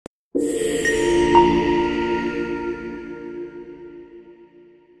Hello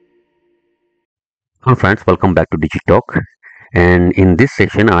friends, welcome back to Digitalk, and in this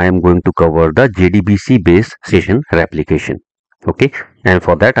session I am going to cover the JDBC based session replication. Okay, and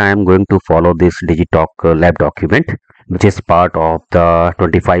for that I am going to follow this Digitalk lab document, which is part of the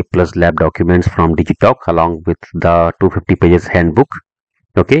 25 plus lab documents from Digitalk along with the 250 pages handbook.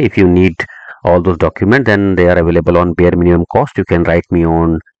 Okay, if you need all those documents, then they are available on bare minimum cost. You can write me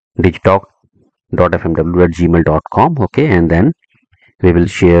on digitalk.fmw@gmail.com. Okay, and then we will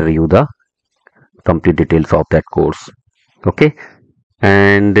share you the complete details of that course. Okay,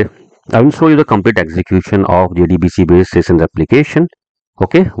 and I will show you the complete execution of JDBC based session replication.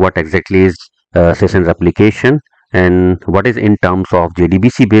 Okay, what exactly is session replication and what is in terms of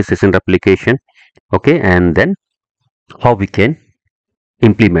JDBC based session replication. Okay, and then how we can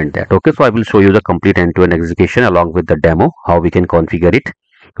implement that. Okay, so I will show you the complete end-to-end execution along with the demo, how we can configure it.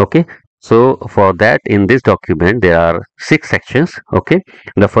 Okay, so for that, in this document there are 6 sections. Okay,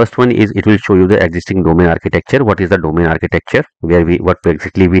 the first one is it will show you the existing domain architecture. What is the domain architecture, where what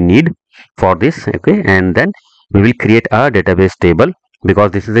exactly we need for this. Okay, and then we will create a database table,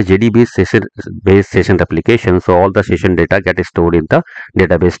 because this is a JDBC session based session replication, so all the session data get stored in the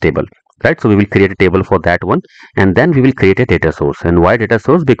database table, right? So we will create a table for that one, and then we will create a data source. And why data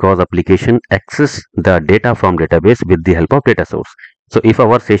source? Because application access the data from database with the help of data source. So if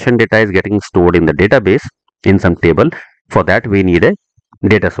our session data is getting stored in the database in some table, for that we need a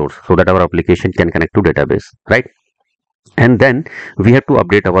data source so that our application can connect to database, right? And then we have to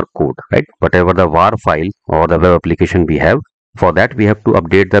update our code, right? Whatever the var file or the web application we have, for that we have to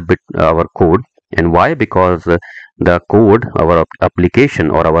update our code. And why? Because the code, our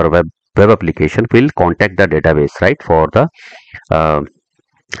application or our web application will contact the database, right, for the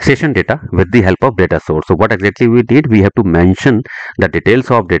session data with the help of data source. So what exactly we did, we have to mention the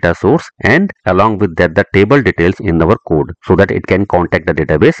details of data source and along with that the table details in our code, so that it can contact the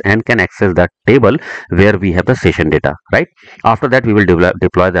database and can access that table where we have the session data, right? After that we will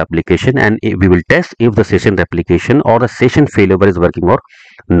deploy the application, and we will test if the session replication or the session failover is working or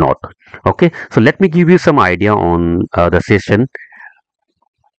not. Okay, so let me give you some idea on the session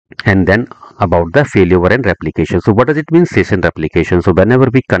and then about the failover and replication. So what does it mean, session replication? So whenever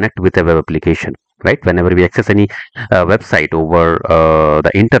we connect with a web application, right, whenever we access any website over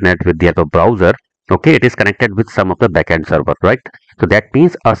the internet with the help of browser, okay, it is connected with some of the backend server, right? So that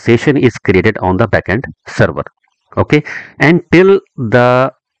means a session is created on the backend server. Okay, and till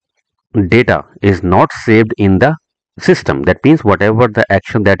the data is not saved in the system, that means whatever the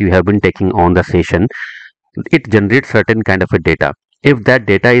action that you have been taking on the session, it generates certain kind of a data. If that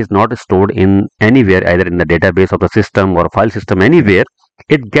data is not stored in anywhere, either in the database of the system or file system, anywhere,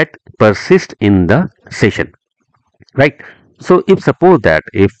 it get persist in the session, right? So if suppose that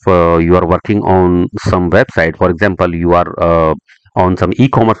if you are working on some website, for example, you are on some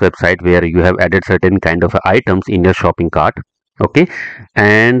e-commerce website where you have added certain kind of items in your shopping cart. Okay,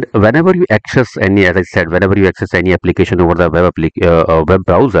 and whenever you access any, as I said, whenever you access any application over the web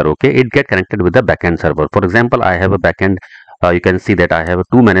browser, okay, it get connected with the backend server. For example, I have a backend. You can see that I have a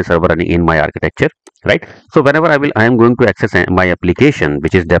 2 managed server running in my architecture, right? So whenever I am going to access my application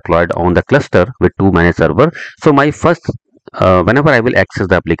which is deployed on the cluster with 2 managed server, so my first whenever I will access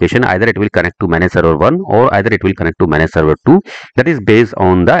the application, either it will connect to managed server 1 or either it will connect to managed server 2. That is based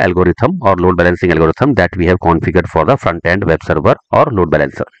on the algorithm or load balancing algorithm that we have configured for the front end web server or load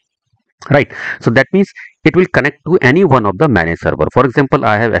balancer, right? So that means it will connect to any one of the managed server. For example,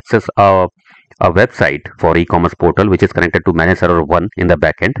 I have access a website for e-commerce portal which is connected to managed server 1 in the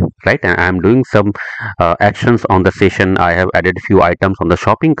backend, right? And I am doing some actions on the session. I have added few items on the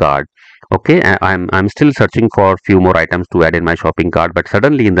shopping cart. Okay, I'm still searching for few more items to add in my shopping cart, but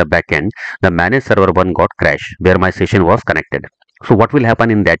suddenly in the backend the managed server 1 got crashed where my session was connected. So what will happen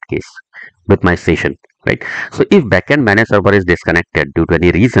in that case with my session, right? So if backend managed server is disconnected due to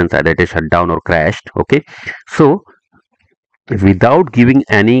any reasons, either it is shut down or crashed, okay, so without giving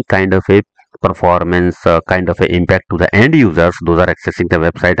any kind of a performance kind of a impact to the end users, those are accessing the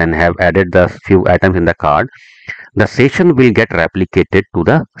website and have added the few items in the cart, the session will get replicated to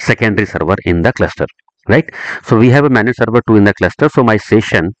the secondary server in the cluster, right? So we have a managed server 2 in the cluster, so my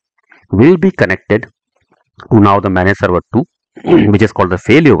session will be connected to now the managed server 2 which is called the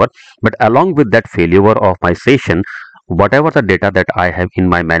failover. But along with that failover of my session, whatever the data that I have in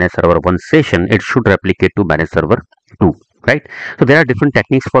my managed server 1 session, it should replicate to managed server 2, right? So there are different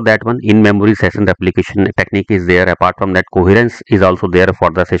techniques for that one. In memory session replication technique is there. Apart from that, coherence is also there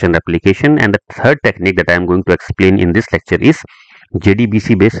for the session replication. And the third technique that I am going to explain in this lecture is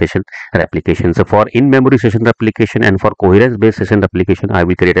JDBC based session replication. So for in-memory session replication and for coherence based session replication, I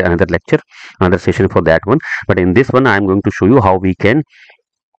will create another lecture, another session for that one. But in this one, I am going to show you how we can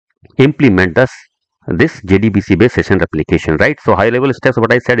implement this JDBC based session replication, right? So high level steps,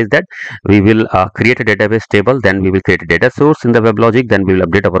 what I said is that we will create a database table, then we will create a data source in the WebLogic, then we will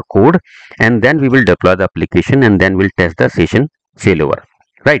update our code, and then we will deploy the application, and then we'll test the session failover,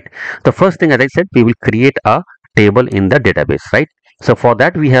 right? The first thing, as I said, we will create a table in the database, right? So for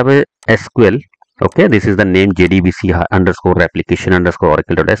that we have a SQL. Okay, this is the name JDBC underscore replication underscore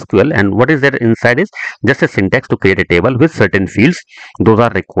oracle.sql, and what is there inside is just a syntax to create a table with certain fields. Those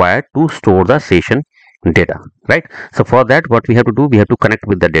are required to store the session data, right? So for that, what we have to do, we have to connect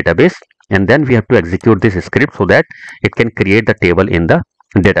with the database, and then we have to execute this script so that it can create the table in the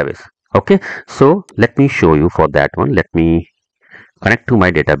database. Okay, so let me show you for that one. Let me connect to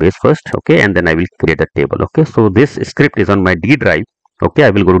my database first, okay, and then I will create a table. Okay, so this script is on my D drive. Okay,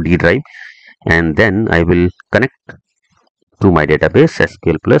 I will go to D drive, and then I will connect to my database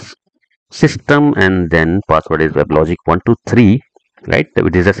SQL plus system, and then password is weblogic123, right?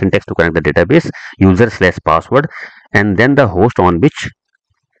 It is a syntax to connect the database, user slash password, and then the host on which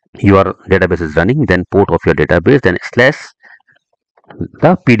your database is running, then port of your database, then slash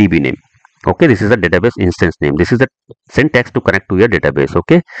the PDB name. Okay, this is the database instance name. This is the syntax to connect to your database.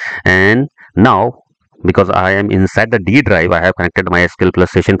 Okay, and now because I am inside the D drive, I have connected my SQL plus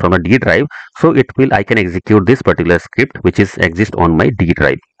session from a D drive, so I can execute this particular script which is exist on my D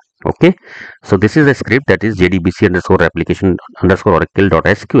drive. Okay, so this is a script that is JDBC underscore application underscore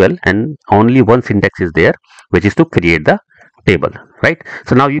oracle.sql, and only one syntax is there, which is to create the table, right?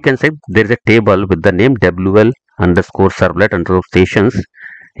 So now you can say there is a table with the name WL underscore servlet underscore stations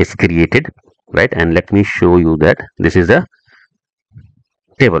is created, right? And let me show you that this is a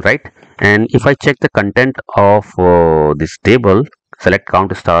table, right? And if I check the content of this table, select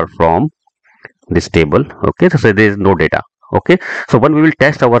count star from this table. Okay, so there is no data. Okay, so when we will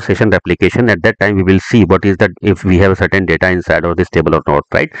test our session replication, at that time we will see what is that, if we have a certain data inside of this table or not,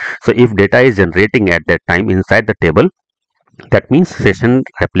 right? So if data is generating at that time inside the table, that means session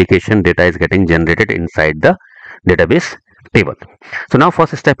replication data is getting generated inside the database table. So now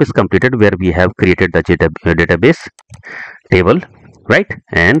first step is completed, where we have created the database table, right?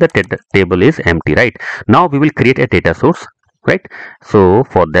 And the table is empty, right? Now we will create a data source, right? So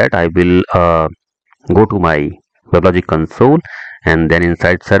for that I will go to my WebLogic console, and then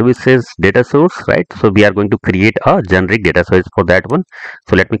inside services data source, right? So we are going to create a generic data source for that one.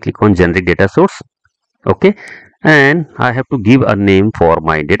 So let me click on generic data source. Okay, and I have to give a name for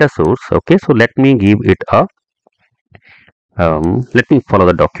my data source. Okay, so let me give it a let me follow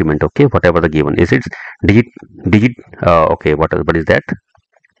the document. Okay, whatever the given is, it's digit okay, what is that?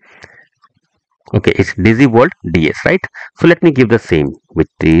 Okay, it's DigiWorld DS, right? So let me give the same, which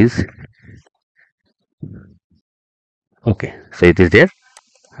is okay, so it is there,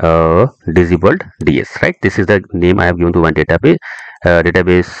 DigiWorld DS, right? This is the name I have given to my database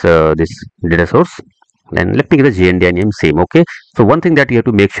this data source. And let me give the JNDI name same. Okay, so one thing that you have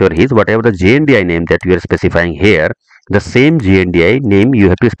to make sure is, whatever the JNDI name that you are specifying here, the same JNDI name you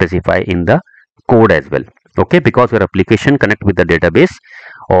have to specify in the code as well. Okay, because your application connect with the database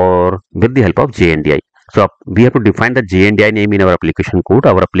or with the help of JNDI. So we have to define the JNDI name in our application code.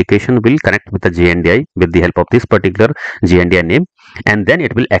 Our application will connect with the JNDI with the help of this particular JNDI name, and then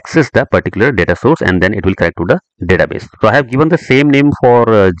it will access the particular data source, and then it will connect to the database. So I have given the same name for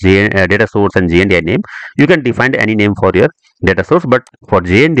data source and JNDI name. You can define any name for your data source, but for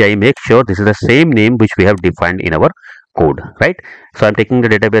JNDI, make sure this is the same name which we have defined in our code, right? So I'm taking the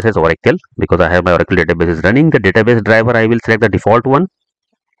database as Oracle because I have my Oracle database is running. The database driver, I will select the default one,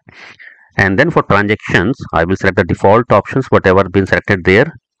 and then for transactions I will select the default options, whatever been selected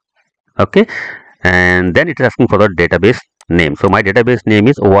there. Okay, and then it is asking for the database name. So my database name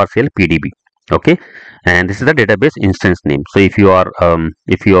is ORCL PDB. Okay, and this is the database instance name. So if you are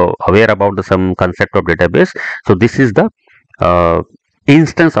aware about the some concept of database, so this is the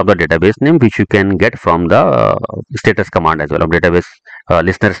instance of the database name which you can get from the status command as well, of database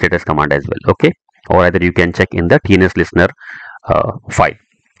listener status command as well. Okay, or either you can check in the TNS listener file.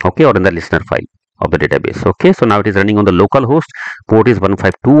 Okay, or in the listener file of the database. Okay, so now it is running on the local host, port is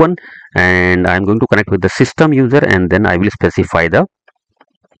 1521, and I am going to connect with the system user, and then I will specify the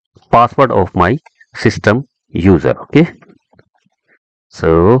password of my system user. Okay,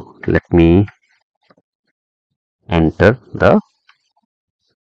 so let me enter the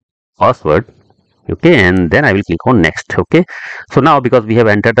password. Okay, and then I will click on next. Okay, so now because we have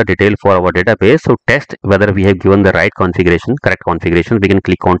entered the detail for our database, so test whether we have given the right configuration, correct configuration, we can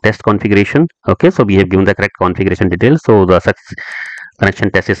click on test configuration. Okay, so we have given the correct configuration details, so the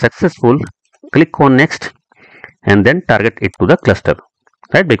connection test is successful. Click on next and then target it to the cluster,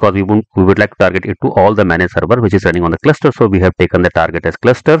 right? Because we would like to target it to all the managed server which is running on the cluster, so we have taken the target as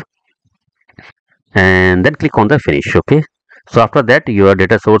cluster and then click on the finish. Okay, so after that your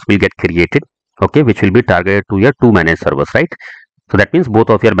data source will get created, okay, which will be targeted to your two managed servers, right? So that means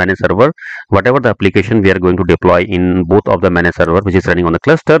both of your managed server, whatever the application we are going to deploy in both of the managed server which is running on the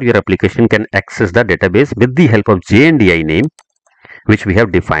cluster, your application can access the database with the help of JDBC name which we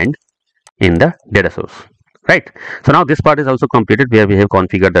have defined in the data source, right? So now this part is also completed where we have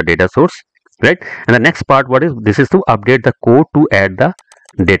configured the data source, right? And the next part, what is this, is to update the code to add the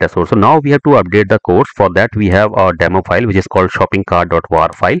data source. So now we have to update the codes. For that we have our demo file which is called shoppingcart.war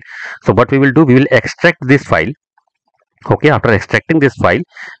file. So what we will do, we will extract this file. Okay, after extracting this file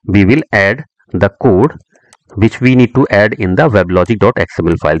we will add the code which we need to add in the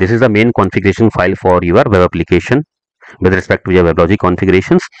weblogic.xml file. This is the main configuration file for your web application with respect to your WebLogic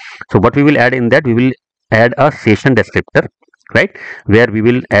configurations. So what we will add in that, we will add a session descriptor, right, where we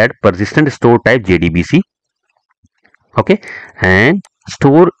will add persistent store type JDBC, okay, and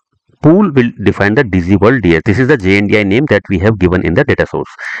store pool will define the DZ DS. This is the JDBC name that we have given in the data source,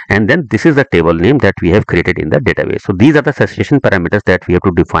 and then this is the table name that we have created in the database. So these are the session parameters that we have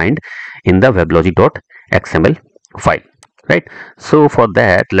to define in the weblogic.xml file, right? So for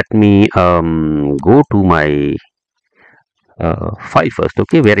that, let me go to my file first,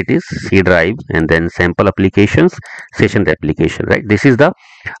 okay, where it is C drive and then sample applications, session replication, right? This is the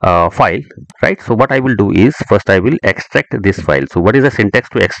file, right? So what I will do is first I will extract this file. So what is the syntax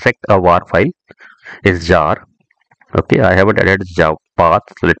to extract a var file? Is jar. Okay, I haven't added jar path,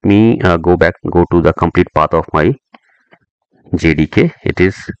 so let me go to the complete path of my JDK. It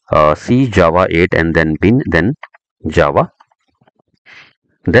is C Java 8 and then bin, then Java,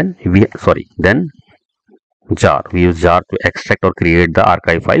 then jar. We use jar to extract or create the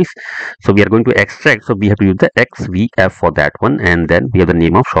archive files. So we are going to extract, so we have to use the xvf for that one, and then we have the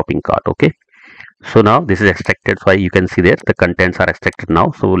name of shopping cart. Okay, so now this is extracted, so you can see there the contents are extracted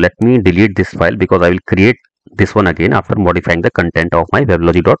now. So let me delete this file because I will create this one again after modifying the content of my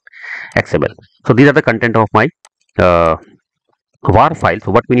weblogic.xml. So these are the content of my var file.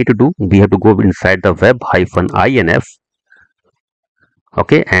 So what we need to do, we have to go inside the web-inf,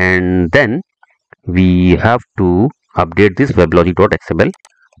 okay, and then we have to update this weblogic.xml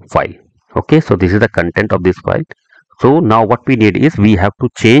file. Okay, so this is the content of this file. So now what we need is we have to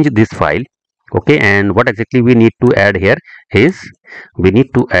change this file. Okay, and what exactly we need to add here is we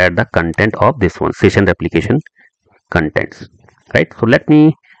need to add the content of this one, session replication contents, right? So let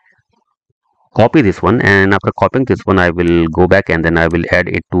me copy this one, and after copying this one I will go back and then I will add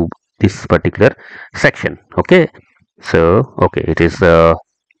it to this particular section. Okay, so okay, it is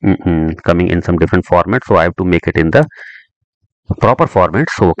coming in some different format, so I have to make it in the proper format.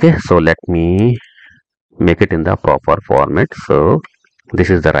 So okay, so let me make it in the proper format. So this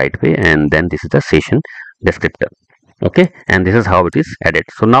is the right way, and then this is the session descriptor. Okay, and this is how it is added.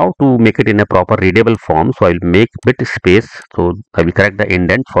 So now to make it in a proper readable form, so I will make bit space, so I will correct the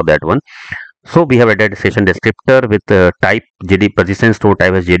indent for that one. So we have added session descriptor with type persistent store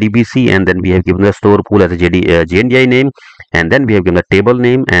type as JDBC, and then we have given the store pool as a JDBC name, and then we have given the table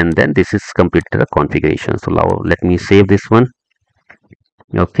name, and then this is completed the configuration. So now let me save this one.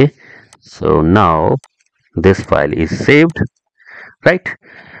 Okay, so now this file is saved, right?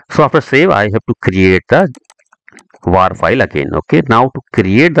 So after save I have to create the var file again. Okay, now to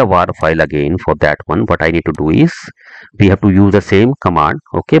create the var file again, for that one what I need to do is we have to use the same command.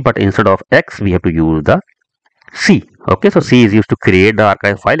 Okay, but instead of x we have to use the c. Okay, so c is used to create the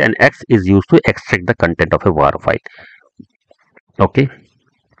archive file and x is used to extract the content of a var file. Okay,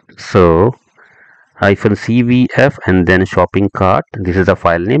 so -cvf and then shopping cart, this is the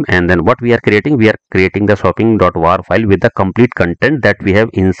file name, and then what we are creating the shopping.var file with the complete content that we have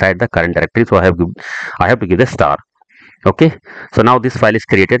inside the current directory. So I have to give the star. Okay, so now this file is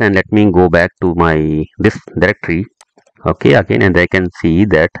created, and let me go back to my this directory. Okay, again, and I can see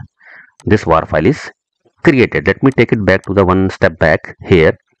that this var file is created. Let me take it back to the one step back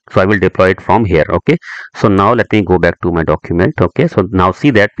here. So I will deploy it from here. Okay, so now let me go back to my document. Okay, so now see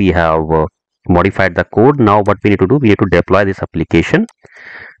that we have modified the code. Now what we need to do, we have to deploy this application,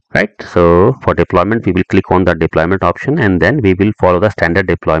 right? So for deployment we will click on the deployment option, and then we will follow the standard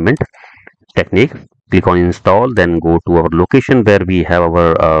deployment technique. Click on install, then go to our location where we have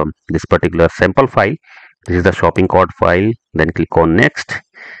our this particular sample file. This is the shopping cart file. Then click on next,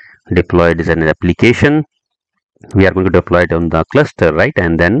 deploy it as an application. We are going to deploy it on the cluster, right?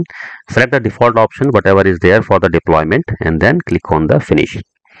 And then select the default option, whatever is there for the deployment, and then click on the finish.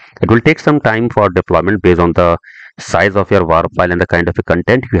 It will take some time for deployment based on the size of your WAR file and the kind of a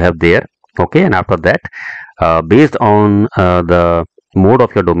content you have there. Okay, and after that, based on the mode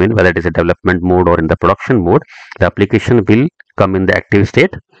of your domain, whether it is a development mode or in the production mode, the application will come in the active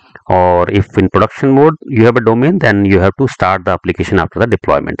state. Or if in production mode you have a domain, then you have to start the application after the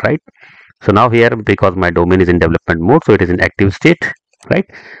deployment, right? So now here, because my domain is in development mode, so it is in active state, right?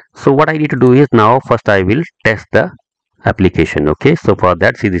 So what I need to do is, now first I will test the application. Okay, so for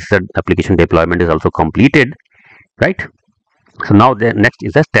that, see, this application deployment is also completed, right? So now the next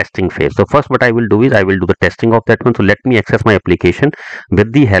is the testing phase. So first what I will do is, I will do the testing of that one. So let me access my application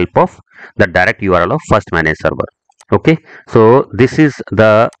with the help of the direct URL of first managed server. Okay, so this is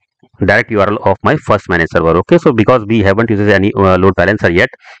the direct URL of my first managed server. Okay, so because we haven't used any load balancer yet,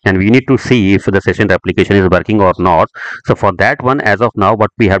 and we need to see if the session replication is working or not. So for that one, as of now, what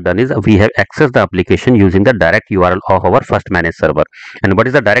we have done is, we have accessed the application using the direct URL of our first managed server. And what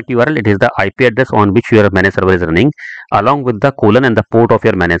is the direct URL? It is the IP address on which your managed server is running, along with the colon and the port of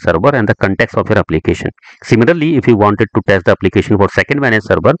your managed server and the context of your application. Similarly, if you wanted to test the application for second managed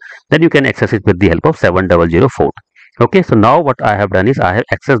server, then you can access it with the help of 7004. Okay, so now what I have done is, I have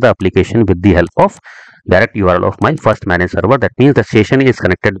accessed the application with the help of direct URL of my first managed server. That means the session is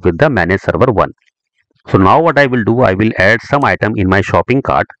connected with the managed server 1. So now what I will do, I will add some item in my shopping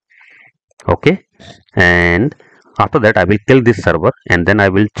cart. Okay, and after that I will kill this server, and then I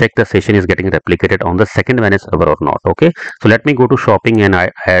will check the session is getting replicated on the second managed server or not. Okay, so let me go to shopping and I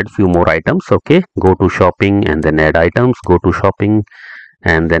add few more items. Okay, go to shopping and then add items, go to shopping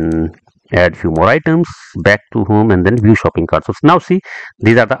and then add few more items, back to home, and then view shopping cart. So now see,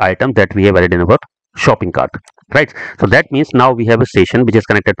 these are the items that we have added in our shopping cart, right? So that means now we have a session which is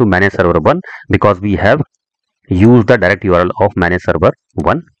connected to managed server 1, because we have used the direct URL of managed server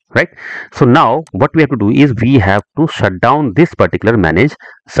 1, right? So now what we have to do is, we have to shut down this particular managed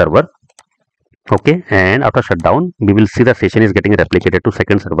server. Okay, and after shutdown, we will see the session is getting replicated to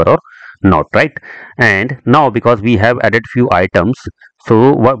second server or not, right? And now, because we have added few items,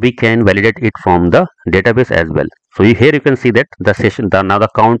 so what we can validate it from the database as well. So here you can see that the session, now the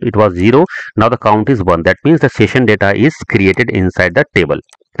count, it was 0, now the count is 1. That means the session data is created inside the table,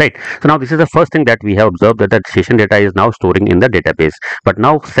 right? So now this is the first thing that we have observed, that the session data is now storing in the database. But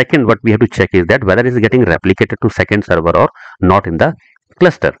now second, what we have to check is that whether it is getting replicated to second server or not in the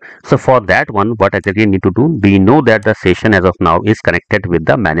cluster. So for that one, what exactly need to do, we know that the session as of now is connected with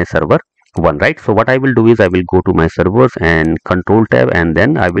the managed server 1, right? So what I will do is, I will go to my servers and control tab, and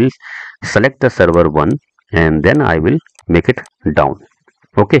then I will select the server 1, and then I will make it down.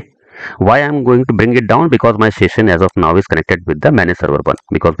 Okay, why I'm going to bring it down? Because my session as of now is connected with the managed server 1,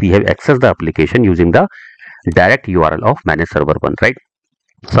 because we have accessed the application using the direct URL of managed server 1, right?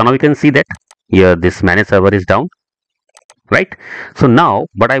 So now you can see that here this managed server is down, right? So now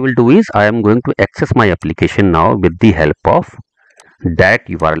what I will do is, I am going to access my application now with the help of direct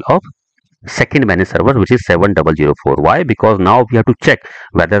URL of second managed server, which is 7004. Why? Because now we have to check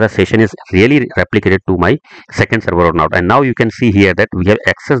whether the session is really replicated to my second server or not. And now you can see here that we have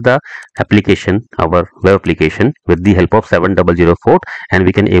accessed the application, our web application, with the help of 7004, and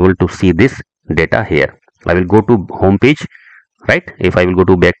we can able to see this data here. I will go to home page, right? If I will go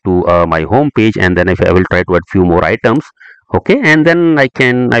to back to my home page, and then if I will try to add few more items, okay, and then I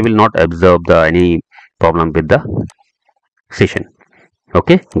will not observe any problem with the session.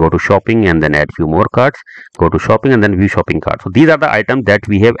 Okay, go to shopping and then add few more carts, go to shopping and then view shopping cart. So these are the items that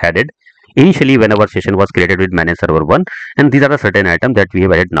we have added initially when our session was created with managed server 1, and these are the certain items that we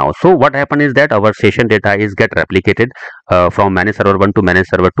have added now. So what happened is that our session data is get replicated from managed server 1 to managed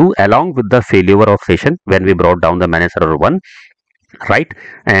server 2, along with the failure of session when we brought down the managed server 1, right?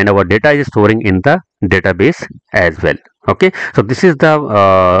 And our data is storing in the database as well. Okay, so this is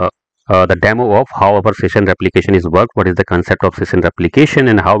the demo of how our session replication is worked. What is the concept of session replication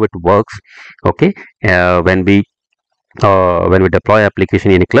and how it works? Okay, when we deploy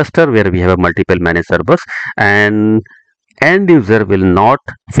application in a cluster where we have a multiple managed servers, and end user will not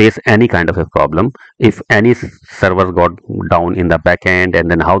face any kind of a problem if any server got down in the back end,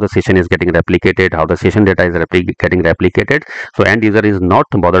 and then how the session is getting replicated, how the session data is getting replicated. So end user is not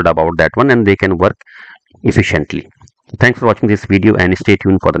bothered about that one, and they can work efficiently. Thanks for watching this video, and stay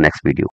tuned for the next video.